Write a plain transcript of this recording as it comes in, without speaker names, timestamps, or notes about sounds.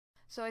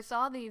So I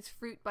saw these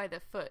fruit by the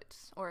foot,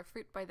 or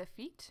fruit by the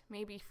feet,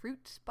 maybe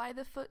fruits by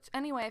the foot.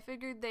 Anyway, I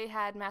figured they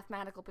had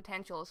mathematical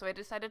potential, so I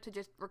decided to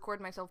just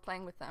record myself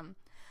playing with them.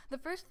 The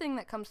first thing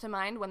that comes to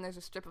mind when there's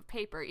a strip of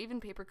paper, even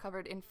paper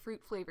covered in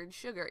fruit-flavored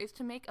sugar, is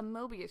to make a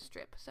Mobius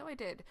strip. So I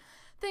did.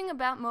 Thing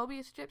about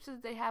Mobius strips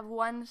is they have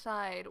one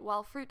side,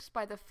 while fruits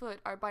by the foot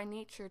are by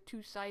nature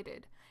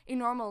two-sided. A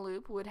normal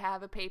loop would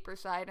have a paper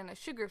side and a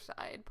sugar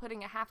side.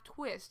 Putting a half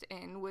twist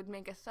in would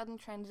make a sudden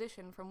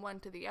transition from one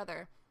to the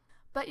other.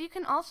 But you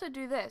can also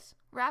do this.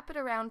 Wrap it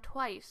around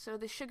twice so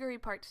the sugary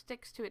part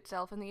sticks to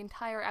itself and the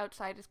entire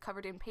outside is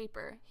covered in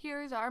paper.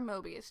 Here's our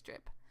Mobius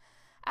strip.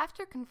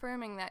 After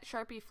confirming that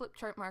Sharpie flip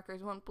chart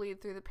markers won't bleed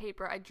through the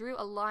paper, I drew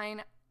a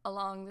line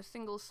along the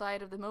single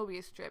side of the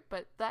Mobius strip,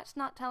 but that's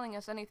not telling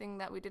us anything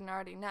that we didn't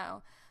already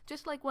know.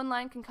 Just like one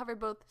line can cover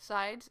both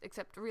sides,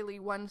 except really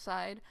one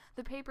side,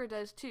 the paper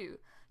does too.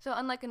 So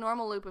unlike a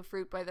normal loop of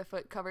fruit by the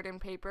foot covered in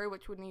paper,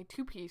 which would need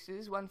two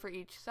pieces, one for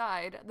each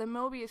side, the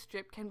Mobius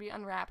strip can be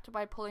unwrapped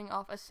by pulling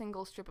off a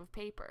single strip of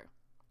paper.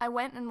 I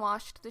went and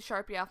washed the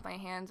Sharpie off my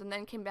hands and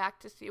then came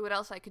back to see what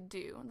else I could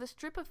do. The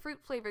strip of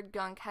fruit-flavored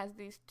gunk has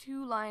these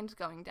two lines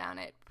going down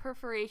it,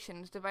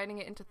 perforations dividing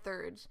it into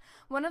thirds.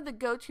 One of the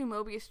go-to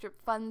Mobius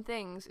strip fun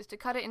things is to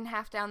cut it in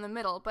half down the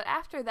middle, but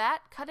after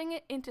that, cutting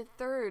it into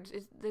thirds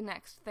is the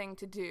next thing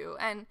to do,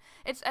 and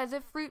it's as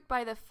if fruit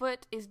by the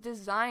foot is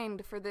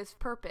designed for this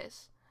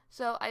purpose.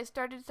 So I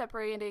started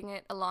separating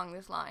it along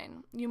this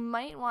line. You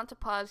might want to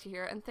pause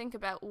here and think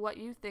about what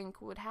you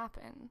think would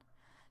happen.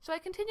 So I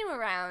continue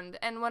around,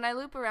 and when I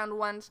loop around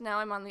once, now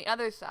I'm on the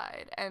other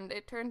side, and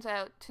it turns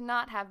out to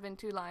not have been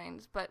two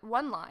lines, but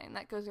one line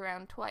that goes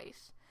around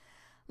twice.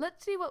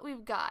 Let's see what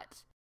we've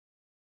got.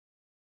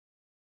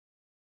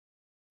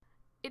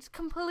 It's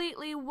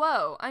completely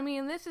whoa. I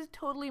mean, this is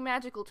totally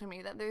magical to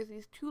me that there's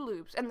these two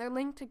loops, and they're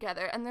linked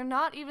together, and they're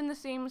not even the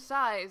same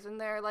size, and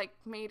they're like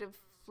made of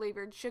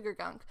flavored sugar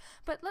gunk.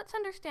 But let's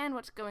understand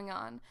what's going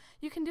on.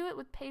 You can do it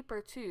with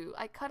paper too.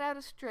 I cut out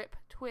a strip,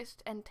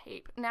 twist, and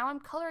tape. Now I'm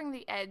coloring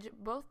the edge,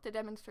 both to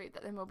demonstrate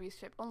that the Mobius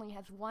strip only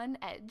has one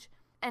edge,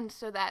 and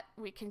so that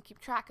we can keep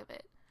track of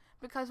it.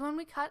 Because when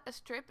we cut a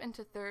strip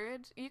into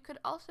thirds, you could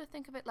also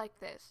think of it like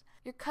this.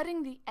 You're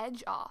cutting the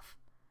edge off.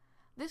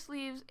 This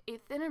leaves a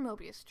thinner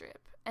Mobius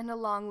strip and a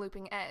long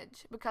looping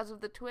edge. Because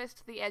of the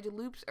twist, the edge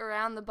loops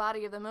around the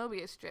body of the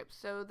Mobius strip,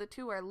 so the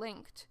two are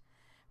linked.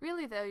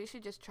 Really though, you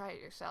should just try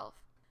it yourself.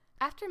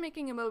 After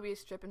making a Mobius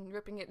strip and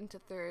ripping it into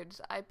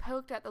thirds, I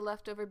poked at the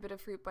leftover bit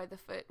of fruit by the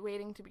foot,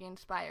 waiting to be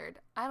inspired.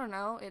 I don't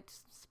know,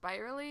 it's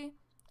spirally?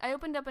 I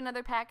opened up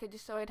another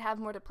package so I'd have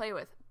more to play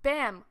with.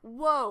 Bam!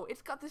 Whoa!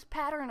 It's got this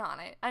pattern on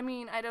it! I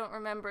mean, I don't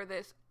remember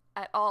this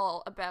at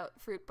all about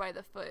fruit by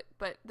the foot,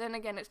 but then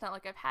again, it's not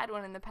like I've had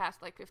one in the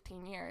past like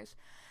 15 years.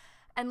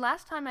 And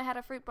last time I had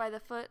a fruit by the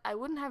foot, I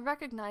wouldn't have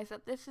recognized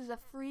that this is a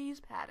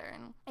freeze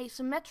pattern. A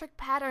symmetric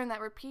pattern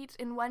that repeats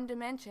in one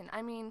dimension.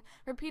 I mean,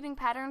 repeating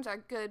patterns are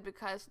good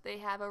because they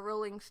have a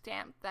rolling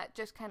stamp that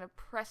just kind of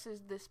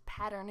presses this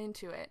pattern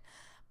into it.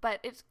 But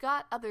it's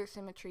got other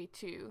symmetry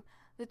too.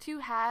 The two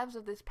halves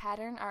of this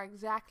pattern are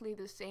exactly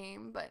the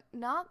same, but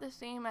not the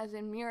same as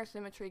in mirror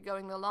symmetry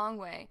going the long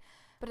way.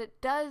 But it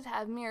does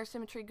have mirror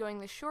symmetry going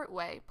the short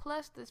way,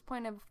 plus this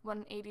point of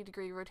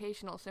 180-degree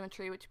rotational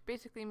symmetry, which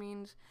basically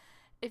means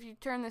if you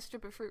turn this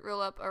strip of fruit roll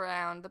up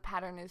around, the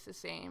pattern is the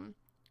same.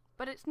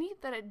 But it's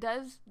neat that it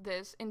does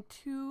this in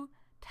two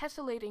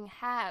tessellating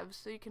halves,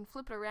 so you can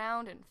flip it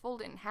around and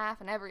fold it in half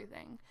and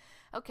everything.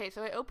 Okay,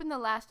 so I opened the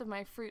last of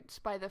my fruits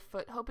by the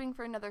foot, hoping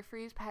for another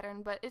freeze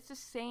pattern, but it's the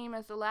same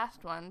as the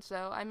last one,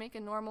 so I make a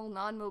normal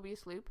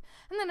non-Mobius loop,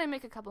 and then I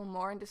make a couple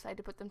more and decide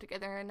to put them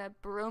together in a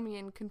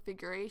Baromean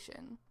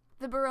configuration.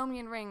 The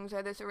Baromean rings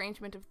are this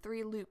arrangement of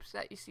 3 loops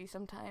that you see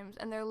sometimes,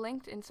 and they're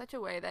linked in such a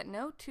way that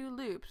no 2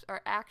 loops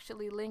are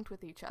actually linked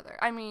with each other.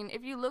 I mean,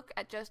 if you look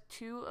at just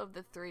 2 of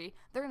the 3,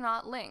 they're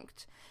not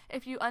linked.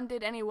 If you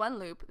undid any one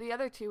loop, the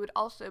other 2 would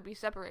also be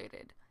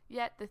separated.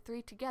 Yet the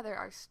 3 together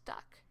are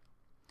stuck.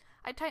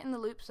 I tightened the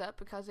loops up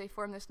because they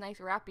form this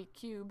nice wrappy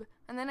cube,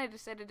 and then I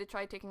decided to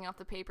try taking off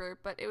the paper,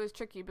 but it was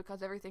tricky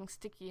because everything's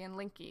sticky and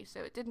linky,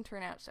 so it didn't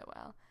turn out so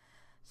well.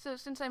 So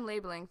since I'm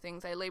labeling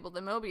things, I labeled the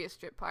Mobius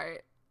strip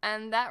part.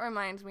 And that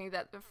reminds me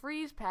that the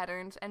freeze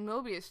patterns and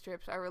Mobius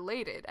strips are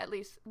related. At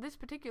least this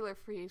particular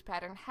freeze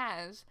pattern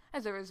has,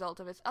 as a result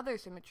of its other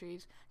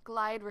symmetries,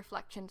 glide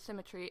reflection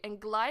symmetry. And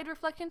glide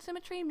reflection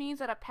symmetry means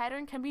that a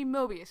pattern can be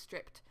Mobius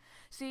stripped.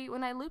 See,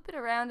 when I loop it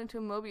around into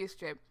a Mobius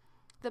strip,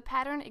 the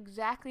pattern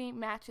exactly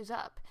matches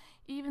up,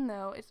 even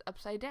though it's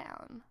upside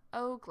down.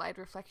 Oh, glide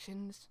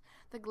reflections.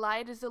 The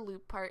glide is the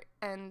loop part,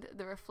 and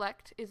the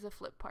reflect is the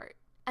flip part.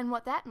 And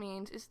what that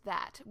means is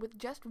that, with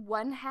just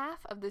one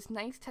half of this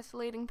nice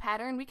tessellating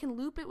pattern, we can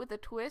loop it with a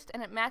twist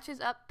and it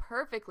matches up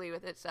perfectly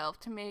with itself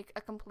to make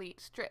a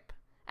complete strip.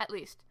 At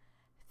least,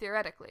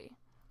 theoretically.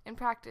 In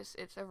practice,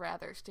 it's a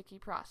rather sticky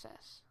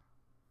process.